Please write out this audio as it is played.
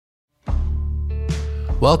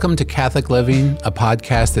Welcome to Catholic Living, a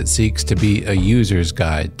podcast that seeks to be a user's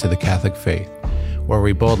guide to the Catholic faith, where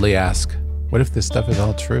we boldly ask, what if this stuff is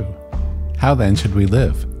all true? How then should we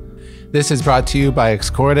live? This is brought to you by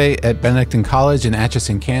Corde at Benedictine College in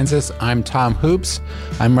Atchison, Kansas. I'm Tom Hoops.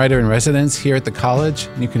 I'm writer-in-residence here at the college.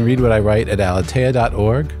 You can read what I write at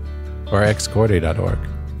aletea.org or excorde.org.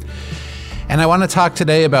 And I want to talk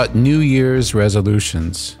today about New Year's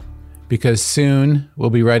resolutions, because soon we'll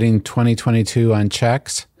be writing 2022 on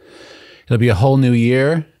checks. It'll be a whole new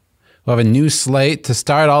year. We'll have a new slate to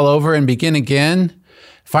start all over and begin again.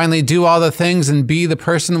 Finally do all the things and be the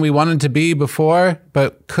person we wanted to be before,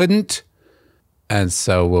 but couldn't. And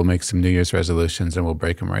so we'll make some New Year's resolutions and we'll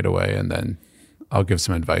break them right away. And then I'll give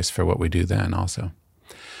some advice for what we do then also.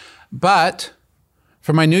 But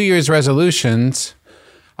for my New Year's resolutions,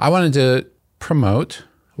 I wanted to promote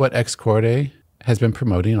what Corde has been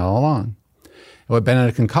promoting all along, and what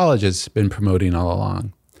Benedictine College has been promoting all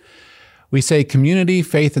along. We say community,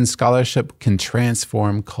 faith, and scholarship can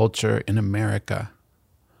transform culture in America.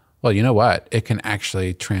 Well, you know what? It can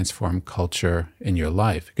actually transform culture in your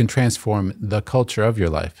life. It can transform the culture of your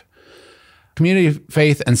life. Community,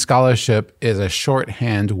 faith, and scholarship is a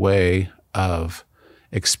shorthand way of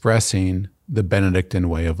expressing the Benedictine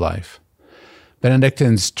way of life.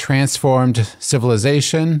 Benedictines transformed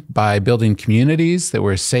civilization by building communities that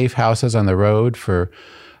were safe houses on the road for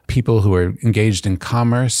people who were engaged in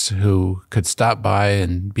commerce, who could stop by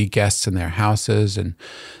and be guests in their houses, and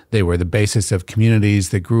they were the basis of communities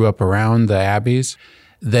that grew up around the abbeys.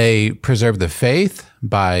 They preserved the faith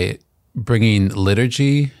by bringing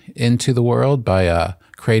liturgy into the world, by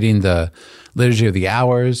creating the liturgy of the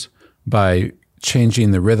hours, by changing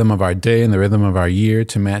the rhythm of our day and the rhythm of our year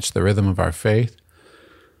to match the rhythm of our faith.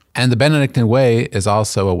 And the Benedictine way is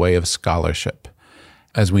also a way of scholarship.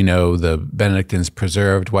 As we know, the Benedictines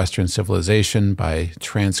preserved Western civilization by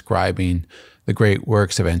transcribing the great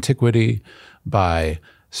works of antiquity, by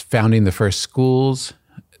founding the first schools,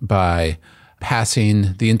 by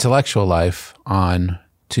passing the intellectual life on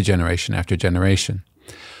to generation after generation.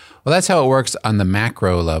 Well, that's how it works on the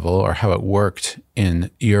macro level, or how it worked in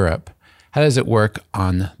Europe. How does it work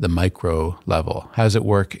on the micro level? How does it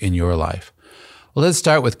work in your life? Well, let's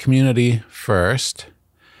start with community first.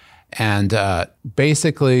 And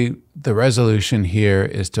basically, the resolution here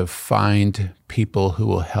is to find people who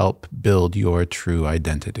will help build your true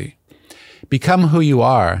identity. Become who you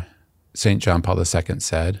are, St. John Paul II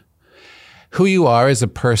said. Who you are is a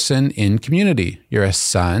person in community. You're a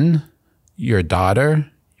son, you're a daughter,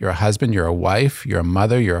 you're a husband, you're a wife, you're a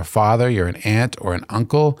mother, you're a father, you're an aunt or an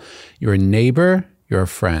uncle, you're a neighbor, you're a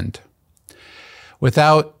friend.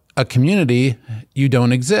 Without a community, you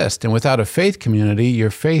don't exist. And without a faith community, your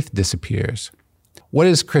faith disappears. What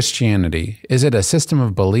is Christianity? Is it a system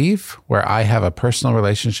of belief where I have a personal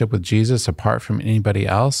relationship with Jesus apart from anybody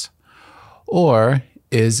else? Or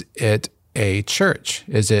is it a church?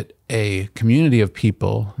 Is it a community of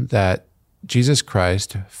people that Jesus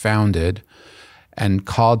Christ founded and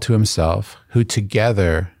called to himself, who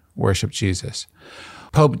together worship Jesus?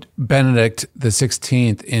 Pope Benedict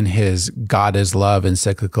XVI, in his God is Love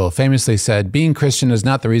encyclical, famously said, "Being Christian is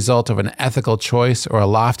not the result of an ethical choice or a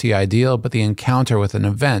lofty ideal, but the encounter with an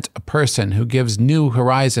event, a person who gives new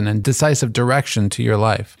horizon and decisive direction to your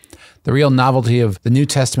life. The real novelty of the New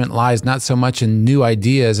Testament lies not so much in new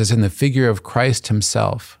ideas as in the figure of Christ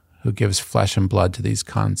himself, who gives flesh and blood to these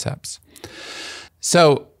concepts."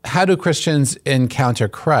 So, how do Christians encounter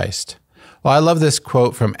Christ? Well, I love this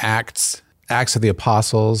quote from Acts of the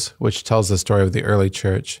Apostles, which tells the story of the early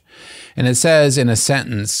church. And it says in a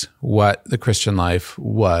sentence what the Christian life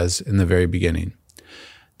was in the very beginning.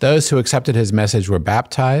 Those who accepted his message were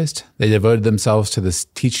baptized. They devoted themselves to the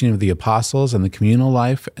teaching of the apostles and the communal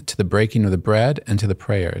life, to the breaking of the bread, and to the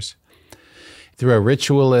prayers. Through a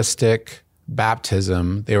ritualistic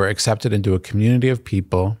baptism, they were accepted into a community of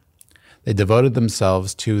people. They devoted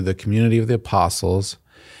themselves to the community of the apostles,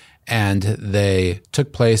 and they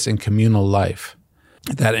took place in communal life.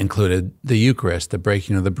 That included the Eucharist, the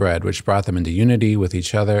breaking of the bread, which brought them into unity with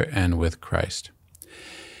each other and with Christ.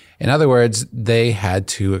 In other words, they had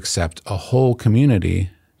to accept a whole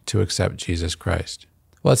community to accept Jesus Christ.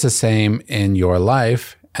 Well, it's the same in your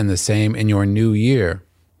life and the same in your new year.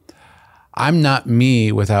 I'm not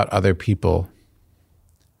me without other people.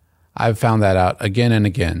 I've found that out again and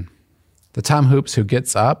again. The Tom Hoops who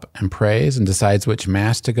gets up and prays and decides which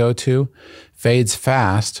mass to go to fades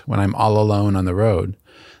fast when I'm all alone on the road.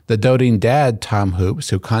 The doting dad Tom Hoops,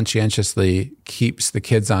 who conscientiously keeps the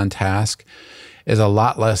kids on task, is a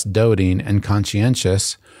lot less doting and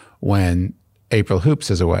conscientious when April Hoops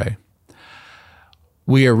is away.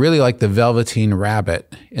 We are really like the Velveteen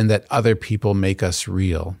Rabbit in that other people make us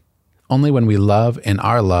real. Only when we love and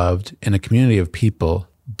are loved in a community of people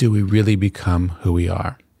do we really become who we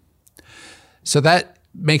are. So that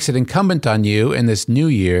makes it incumbent on you in this new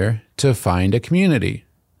year to find a community.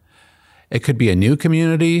 It could be a new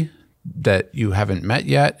community that you haven't met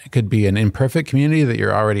yet. It could be an imperfect community that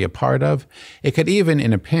you're already a part of. It could even,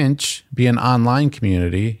 in a pinch, be an online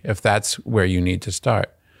community if that's where you need to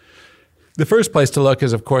start. The first place to look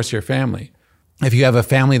is, of course, your family. If you have a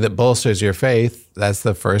family that bolsters your faith, that's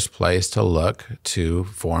the first place to look to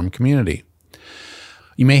form community.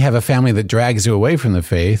 You may have a family that drags you away from the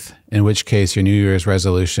faith, in which case your New Year's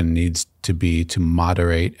resolution needs to be to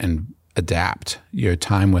moderate and adapt your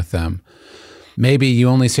time with them. Maybe you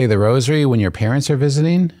only say the rosary when your parents are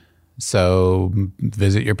visiting, so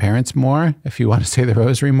visit your parents more if you want to say the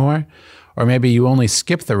rosary more. Or maybe you only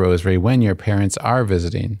skip the rosary when your parents are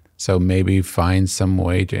visiting. So maybe find some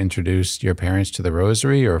way to introduce your parents to the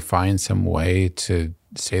rosary, or find some way to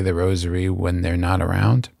say the rosary when they're not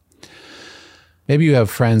around. Maybe you have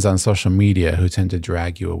friends on social media who tend to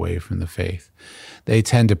drag you away from the faith. They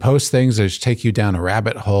tend to post things that take you down a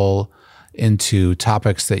rabbit hole into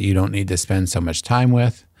topics that you don't need to spend so much time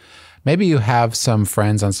with. Maybe you have some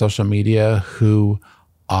friends on social media who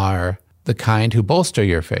are the kind who bolster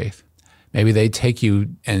your faith. Maybe they take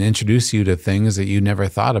you and introduce you to things that you never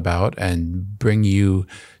thought about and bring you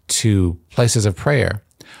to places of prayer.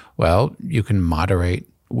 Well, you can moderate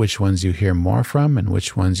which ones you hear more from and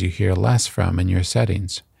which ones you hear less from in your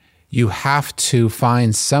settings. You have to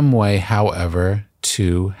find some way, however,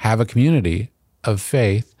 to have a community of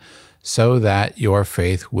faith so that your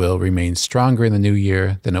faith will remain stronger in the new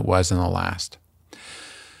year than it was in the last.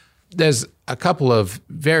 There's a couple of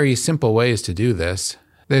very simple ways to do this.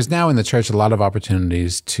 There's now in the church a lot of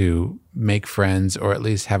opportunities to make friends or at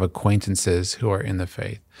least have acquaintances who are in the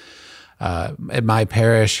faith. At my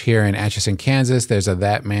parish here in Atchison, Kansas, there's a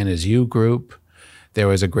That Man Is You group. There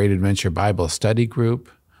was a Great Adventure Bible Study group.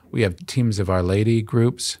 We have Teams of Our Lady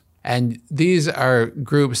groups. And these are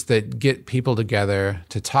groups that get people together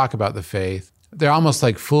to talk about the faith. They're almost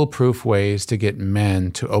like foolproof ways to get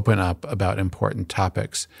men to open up about important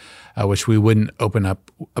topics, which we wouldn't open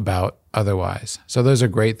up about otherwise. So those are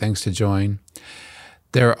great things to join.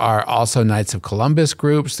 There are also Knights of Columbus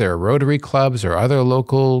groups. There are Rotary clubs or other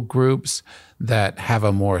local groups that have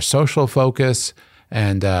a more social focus,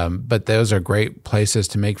 but those are great places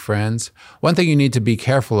to make friends. One thing you need to be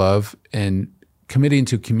careful of in committing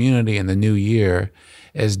to community in the new year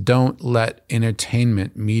is don't let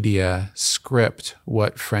entertainment media script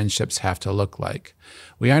what friendships have to look like.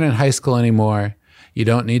 We aren't in high school anymore. You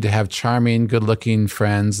don't need to have charming, good-looking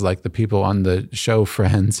friends like the people on the show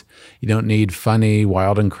Friends. You don't need funny,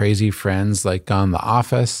 wild and crazy friends like on The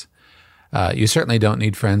Office. You certainly don't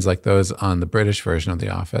need friends like those on the British version of The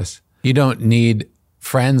Office. You don't need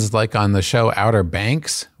friends like on the show Outer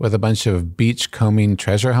Banks with a bunch of beach-combing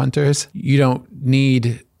treasure hunters. You don't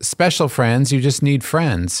need special friends. You just need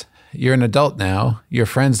friends. You're an adult now. Your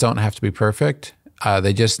friends don't have to be perfect.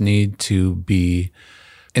 They just need to be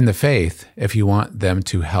in the faith if you want them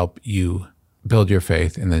to help you build your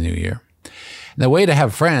faith in the new year. And the way to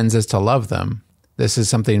have friends is to love them. This is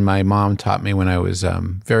something my mom taught me when I was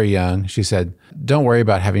very young. She said, don't worry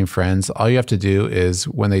about having friends. All you have to do is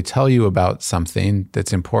when they tell you about something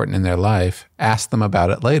that's important in their life, ask them about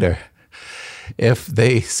it later. If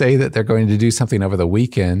they say that they're going to do something over the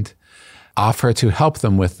weekend, offer to help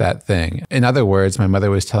them with that thing. In other words, my mother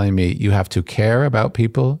was telling me, you have to care about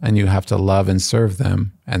people and you have to love and serve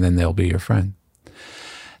them, and then they'll be your friend.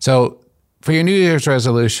 So for your New Year's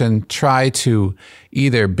resolution, try to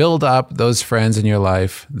either build up those friends in your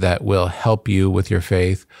life that will help you with your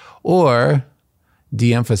faith, or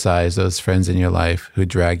de-emphasize those friends in your life who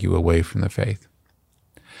drag you away from the faith.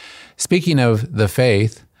 Speaking of the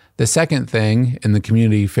faith, the second thing in the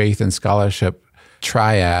community faith and scholarship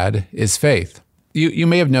triad is faith. You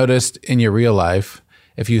may have noticed in your real life,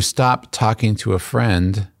 if you stop talking to a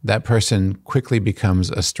friend, that person quickly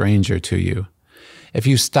becomes a stranger to you. If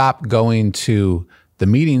you stop going to the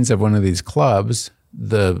meetings of one of these clubs,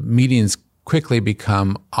 the meetings quickly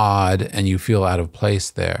become odd and you feel out of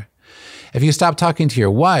place there. If you stop talking to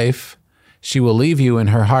your wife, she will leave you in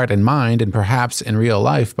her heart and mind and perhaps in real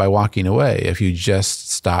life by walking away if you just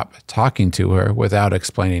stop talking to her without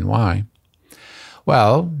explaining why.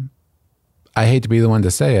 Well, I hate to be the one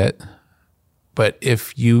to say it, but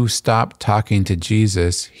if you stop talking to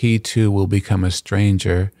Jesus, he too will become a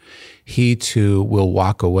stranger. He too will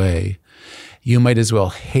walk away. You might as well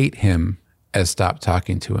hate him as stop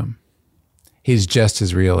talking to him. He's just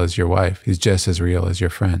as real as your wife. He's just as real as your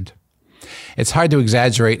friend. It's hard to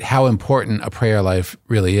exaggerate how important a prayer life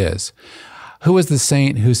really is. Who was the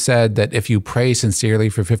saint who said that if you pray sincerely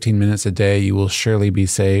for 15 minutes a day, you will surely be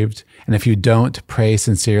saved? And if you don't pray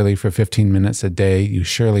sincerely for 15 minutes a day, you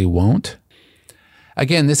surely won't?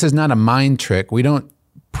 Again, this is not a mind trick. We don't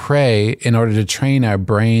pray in order to train our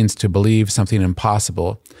brains to believe something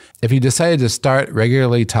impossible. If you decided to start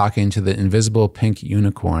regularly talking to the invisible pink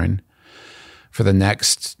unicorn for the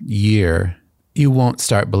next year, you won't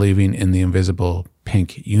start believing in the invisible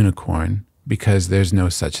pink unicorn because there's no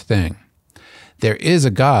such thing. There is a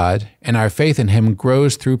God, and our faith in him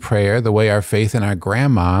grows through prayer the way our faith in our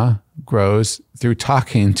grandma grows through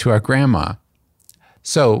talking to our grandma.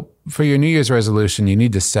 So for your New Year's resolution, you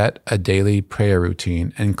need to set a daily prayer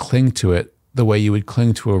routine and cling to it the way you would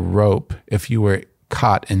cling to a rope if you were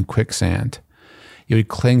caught in quicksand. You would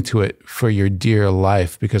cling to it for your dear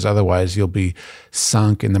life, because otherwise you'll be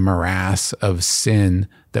sunk in the morass of sin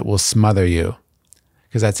that will smother you,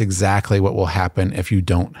 because that's exactly what will happen if you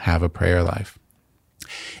don't have a prayer life.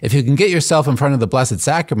 If you can get yourself in front of the Blessed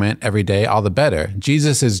Sacrament every day, all the better.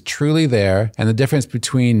 Jesus is truly there, and the difference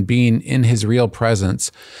between being in his real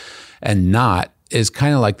presence and not is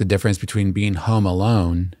kind of like the difference between being home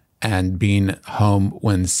alone and being home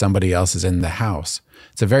when somebody else is in the house.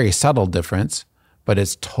 It's a very subtle difference, but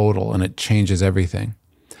it's total, and it changes everything.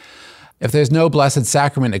 If there's no Blessed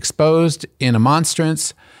Sacrament exposed in a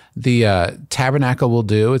monstrance, the tabernacle will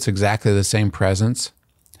do. It's exactly the same presence.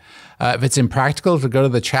 If it's impractical to go to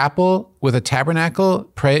the chapel with a tabernacle,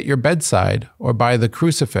 pray at your bedside or by the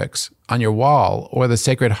crucifix on your wall or the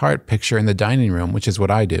Sacred Heart picture in the dining room, which is what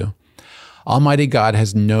I do. Almighty God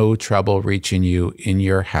has no trouble reaching you in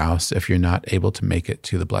your house if you're not able to make it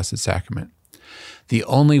to the Blessed Sacrament. The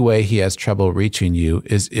only way he has trouble reaching you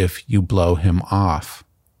is if you blow him off.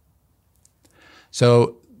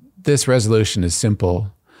 So this resolution is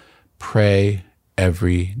simple. Pray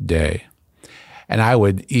every day. And I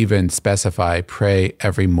would even specify pray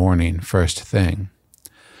every morning, first thing.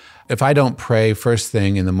 If I don't pray first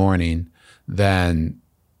thing in the morning, then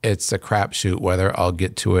it's a crapshoot whether I'll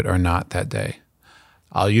get to it or not that day.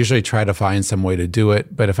 I'll usually try to find some way to do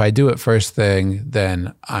it, but if I do it first thing,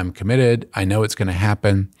 then I'm committed. I know it's going to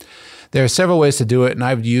happen. There are several ways to do it, and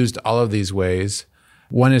I've used all of these ways.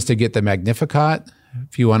 One is to get the Magnificat.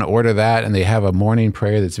 If you want to order that, and they have a morning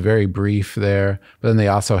prayer that's very brief there, but then they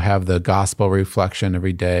also have the gospel reflection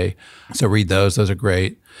every day. So read those. Those are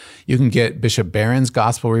great. You can get Bishop Barron's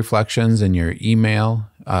gospel reflections in your email,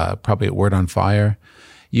 probably at Word on Fire.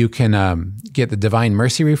 You can get the Divine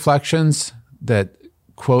Mercy reflections that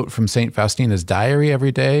quote from St. Faustina's diary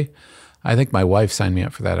every day. I think my wife signed me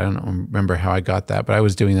up for that. I don't remember how I got that, but I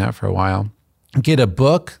was doing that for a while. Get a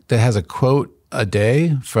book that has a quote a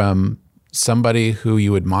day from somebody who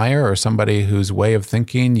you admire or somebody whose way of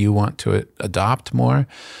thinking you want to adopt more.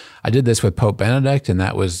 I did this with Pope Benedict, and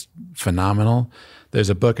that was phenomenal. There's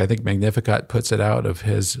a book, I think Magnificat puts it out, of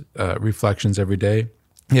his reflections every day.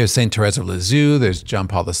 There's St. Therese of Lisieux, there's John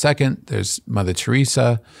Paul II, there's Mother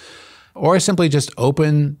Teresa. Or simply just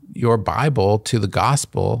open your Bible to the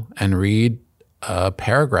gospel and read a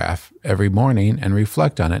paragraph every morning and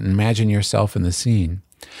reflect on it and imagine yourself in the scene.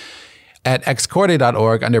 At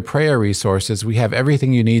excorde.org, under prayer resources, we have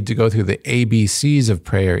everything you need to go through the ABCs of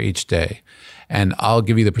prayer each day. And I'll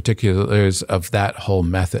give you the particulars of that whole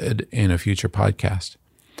method in a future podcast.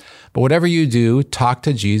 But whatever you do, talk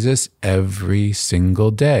to Jesus every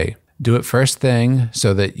single day. Do it first thing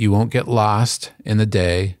so that you won't get lost in the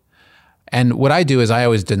day. And what I do is I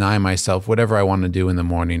always deny myself whatever I want to do in the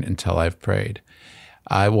morning until I've prayed.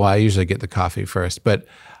 I usually get the coffee first, but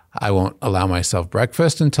I won't allow myself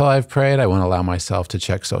breakfast until I've prayed. I won't allow myself to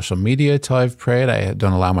check social media until I've prayed. I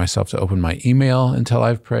don't allow myself to open my email until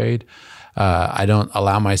I've prayed. I don't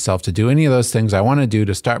allow myself to do any of those things I want to do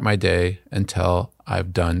to start my day until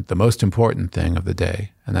I've done the most important thing of the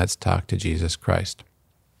day, and that's talk to Jesus Christ.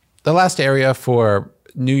 The last area for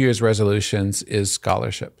New Year's resolutions is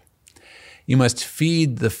scholarship. You must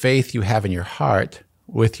feed the faith you have in your heart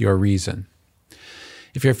with your reason.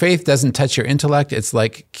 If your faith doesn't touch your intellect, it's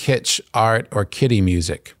like kitsch art or kiddie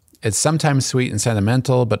music. It's sometimes sweet and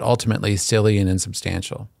sentimental, but ultimately silly and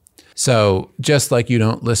insubstantial. So just like you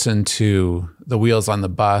don't listen to the wheels on the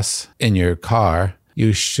bus in your car,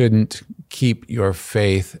 you shouldn't keep your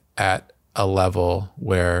faith at a level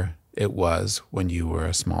where it was when you were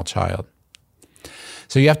a small child.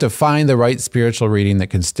 So you have to find the right spiritual reading that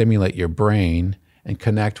can stimulate your brain and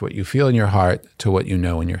connect what you feel in your heart to what you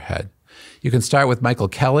know in your head. You can start with Michael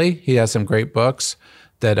Kelly. He has some great books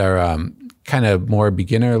that are kind of more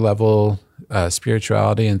beginner level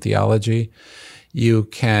spirituality and theology. You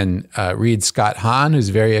can read Scott Hahn, who's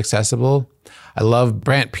very accessible. I love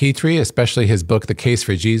Brant Petrie, especially his book, The Case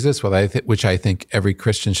for Jesus, which I think every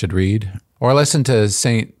Christian should read. Or listen to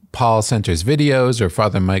St. Paul Center's videos, or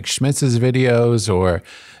Father Mike Schmitz's videos, or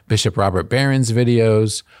Bishop Robert Barron's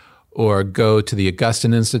videos, or go to the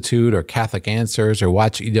Augustine Institute or Catholic Answers, or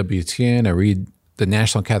watch EWTN, or read the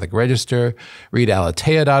National Catholic Register, read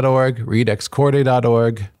aletheia.org, read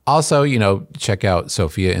excorde.org. Also, check out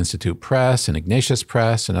Sophia Institute Press and Ignatius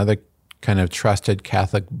Press and other kind of trusted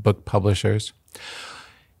Catholic book publishers.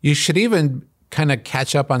 You should even kind of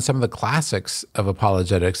catch up on some of the classics of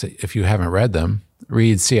apologetics if you haven't read them.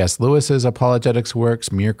 Read C.S. Lewis's apologetics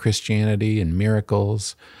works, Mere Christianity and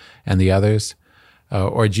Miracles, and the others.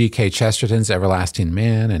 Or G.K. Chesterton's Everlasting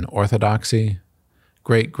Man and Orthodoxy.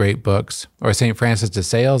 Great, great books. Or St. Francis de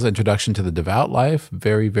Sales' Introduction to the Devout Life,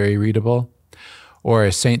 very, very readable. Or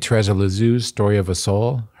St. Teresa Lisieux's Story of a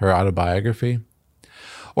Soul, her autobiography.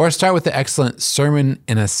 Or start with the excellent Sermon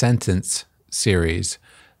in a Sentence series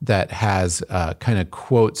that has kind of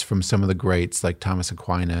quotes from some of the greats like Thomas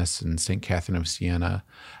Aquinas and St. Catherine of Siena.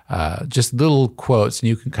 Just little quotes, and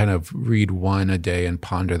you can kind of read one a day and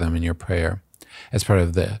ponder them in your prayer as part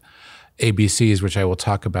of the ABCs, which I will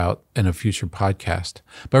talk about in a future podcast.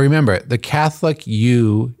 But remember, the Catholic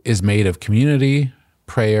you is made of community,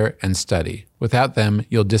 prayer, and study. Without them,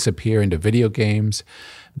 you'll disappear into video games,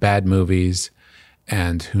 bad movies,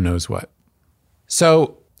 and who knows what.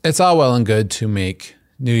 So it's all well and good to make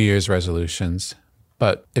New Year's resolutions,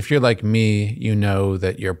 but if you're like me, you know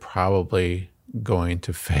that you're probably going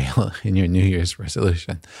to fail in your New Year's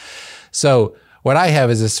resolution. So what I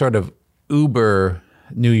have is this sort of uber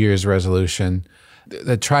New Year's resolution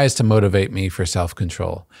that tries to motivate me for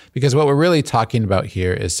self-control. Because what we're really talking about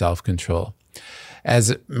here is self-control.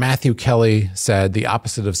 As Matthew Kelly said, the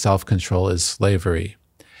opposite of self-control is slavery.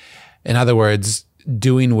 In other words,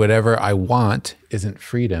 doing whatever I want isn't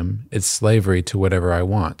freedom, it's slavery to whatever I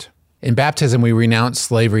want. In baptism, we renounce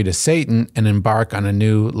slavery to Satan and embark on a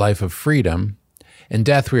new life of freedom. In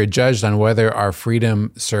death, we are judged on whether our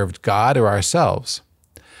freedom served God or ourselves.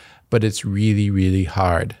 But it's really, really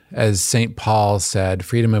hard. As St. Paul said,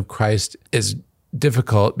 freedom of Christ is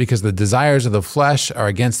difficult because the desires of the flesh are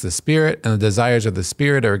against the spirit, and the desires of the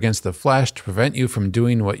spirit are against the flesh to prevent you from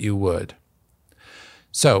doing what you would.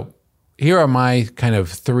 So here are my kind of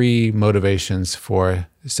 3 motivations for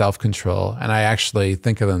self-control, and I actually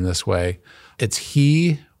think of them this way. It's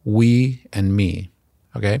he, we, and me,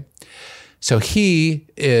 okay? So he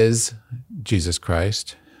is Jesus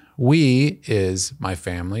Christ. We is my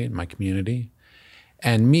family, my community,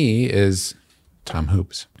 and me is Tom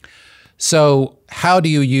Hoops. So how do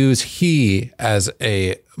you use he as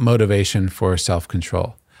a motivation for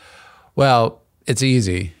self-control? Well, it's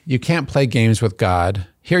easy. You can't play games with God.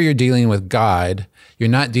 Here you're dealing with God. You're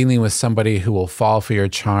not dealing with somebody who will fall for your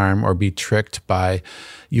charm or be tricked by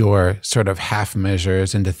your sort of half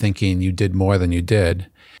measures into thinking you did more than you did.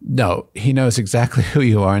 No, he knows exactly who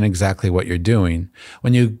you are and exactly what you're doing.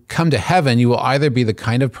 When you come to heaven, you will either be the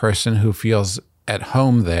kind of person who feels at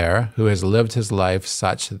home there, who has lived his life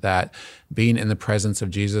such that being in the presence of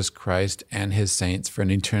Jesus Christ and his saints for an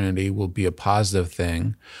eternity will be a positive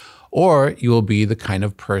thing, or you will be the kind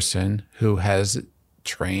of person who has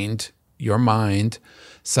trained your mind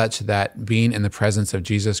such that being in the presence of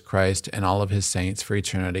Jesus Christ and all of his saints for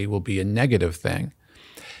eternity will be a negative thing.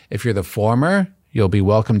 If you're the former, you'll be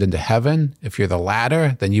welcomed into heaven. If you're the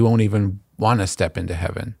latter, then you won't even want to step into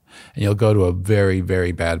heaven, and you'll go to a very,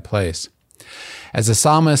 very bad place. As the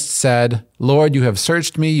psalmist said, "Lord, you have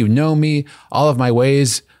searched me, you know me, all of my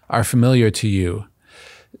ways are familiar to you."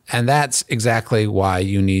 And that's exactly why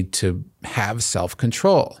you need to have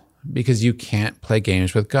self-control, because you can't play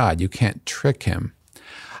games with God. You can't trick him.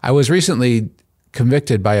 I was recently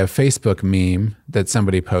convicted by a Facebook meme that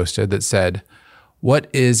somebody posted that said, "What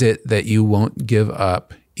is it that you won't give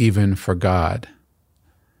up even for God?"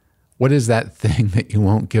 What is that thing that you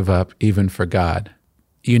won't give up even for God?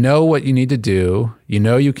 You know what you need to do. You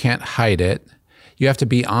know you can't hide it. You have to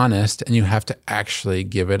be honest, and you have to actually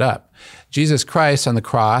give it up. Jesus Christ on the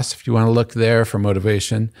cross, if you want to look there for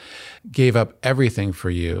motivation, gave up everything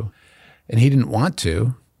for you. And he didn't want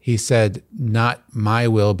to. He said, "Not my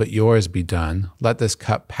will, but yours be done. Let this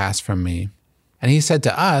cup pass from me." And he said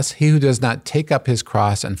to us, "He who does not take up his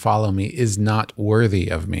cross and follow me is not worthy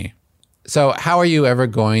of me." So how are you ever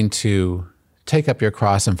going to take up your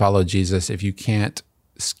cross and follow Jesus if you can't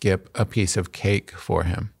skip a piece of cake for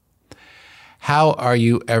him? How are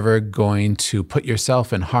you ever going to put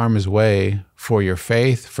yourself in harm's way for your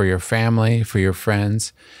faith, for your family, for your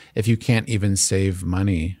friends, if you can't even save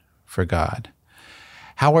money for God?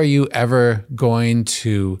 How are you ever going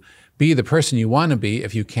to be the person you want to be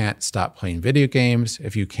if you can't stop playing video games,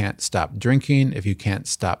 if you can't stop drinking, if you can't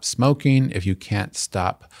stop smoking, if you can't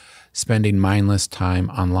stop spending mindless time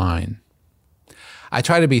online? I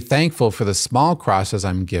try to be thankful for the small crosses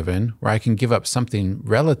I'm given, where I can give up something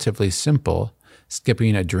relatively simple,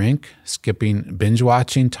 skipping a drink, skipping binge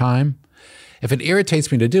watching time. If it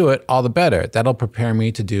irritates me to do it, all the better. That'll prepare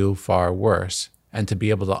me to do far worse and to be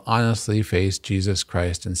able to honestly face Jesus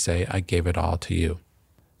Christ and say, I gave it all to you.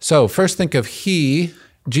 So first think of He,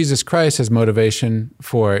 Jesus Christ, as motivation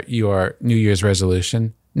for your New Year's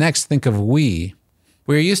resolution. Next, think of we.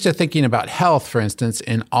 We're used to thinking about health, for instance,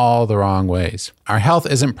 in all the wrong ways. Our health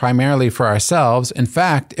isn't primarily for ourselves. In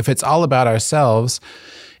fact, if it's all about ourselves,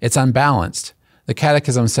 it's unbalanced. The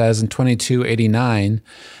Catechism says in 2289,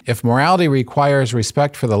 if morality requires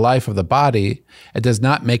respect for the life of the body, it does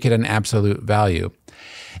not make it an absolute value.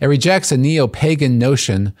 It rejects a neo-pagan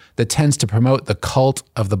notion that tends to promote the cult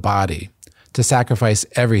of the body, to sacrifice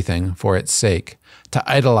everything for its sake, to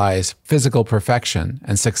idolize physical perfection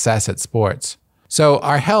and success at sports. So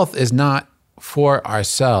our health is not for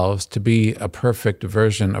ourselves to be a perfect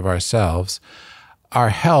version of ourselves. Our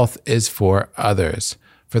health is for others,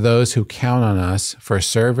 for those who count on us for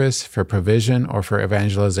service, for provision, or for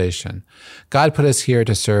evangelization. God put us here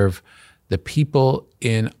to serve the people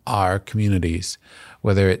in our communities,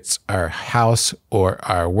 whether it's our house or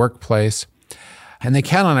our workplace. And they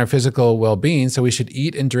count on our physical well-being, so we should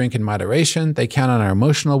eat and drink in moderation. They count on our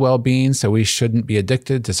emotional well-being, so we shouldn't be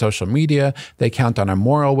addicted to social media. They count on our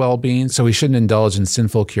moral well-being, so we shouldn't indulge in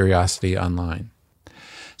sinful curiosity online.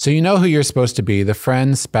 So you know who you're supposed to be, the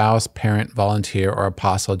friend, spouse, parent, volunteer, or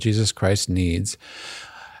apostle Jesus Christ needs.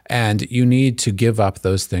 And you need to give up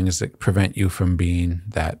those things that prevent you from being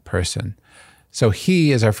that person. So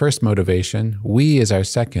He is our first motivation. We is our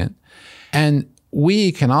second. And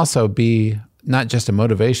we can also be not just a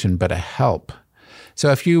motivation, but a help. So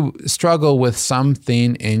if you struggle with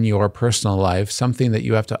something in your personal life, something that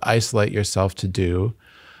you have to isolate yourself to do,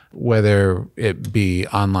 whether it be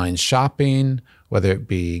online shopping, whether it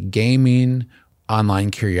be gaming,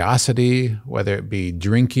 online curiosity, whether it be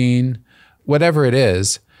drinking, whatever it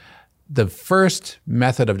is, the first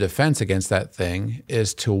method of defense against that thing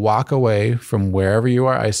is to walk away from wherever you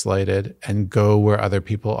are isolated and go where other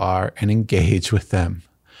people are and engage with them.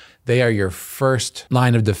 They are your first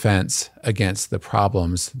line of defense against the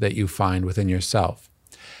problems that you find within yourself.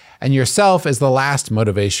 And yourself is the last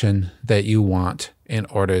motivation that you want in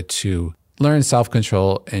order to learn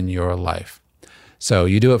self-control in your life. So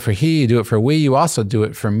you do it for He, you do it for we, you also do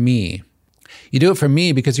it for me. You do it for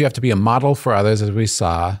me because you have to be a model for others, as we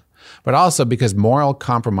saw, but also because moral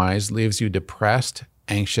compromise leaves you depressed,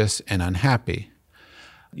 anxious, and unhappy.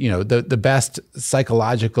 You know, the best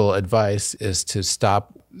psychological advice is to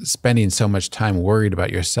stop spending so much time worried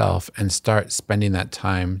about yourself and start spending that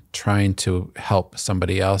time trying to help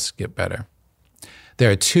somebody else get better.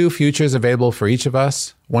 There are two futures available for each of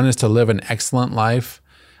us. One is to live an excellent life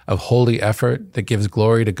of holy effort that gives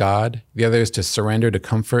glory to God. The other is to surrender to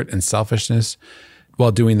comfort and selfishness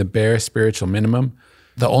while doing the bare spiritual minimum.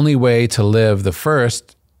 The only way to live the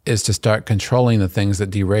first is to start controlling the things that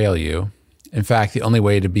derail you. In fact, the only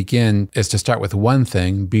way to begin is to start with one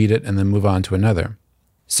thing, beat it, and then move on to another.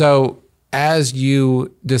 So as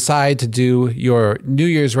you decide to do your New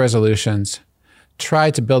Year's resolutions, try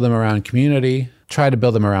to build them around community, try to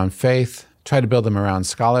build them around faith, try to build them around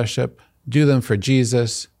scholarship, do them for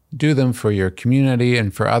Jesus, do them for your community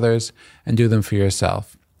and for others, and do them for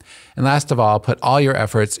yourself. And last of all, put all your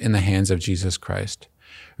efforts in the hands of Jesus Christ.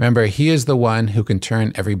 Remember, He is the one who can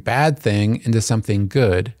turn every bad thing into something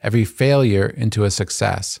good, every failure into a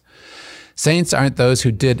success. Saints aren't those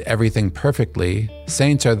who did everything perfectly.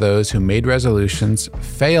 Saints are those who made resolutions,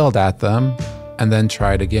 failed at them, and then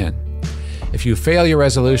tried again. If you fail your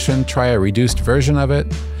resolution, try a reduced version of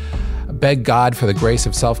it. Beg God for the grace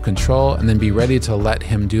of self-control, and then be ready to let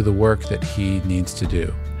Him do the work that He needs to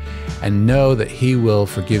do. And know that He will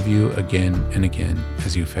forgive you again and again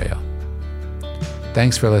as you fail.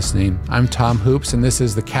 Thanks for listening. I'm Tom Hoops, and this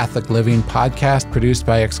is the Catholic Living Podcast produced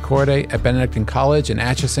by Corde at Benedictine College in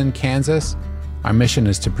Atchison, Kansas. Our mission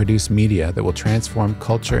is to produce media that will transform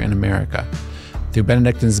culture in America through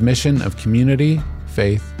Benedictine's mission of community,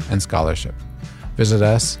 faith, and scholarship. Visit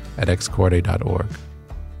us at xcorde.org.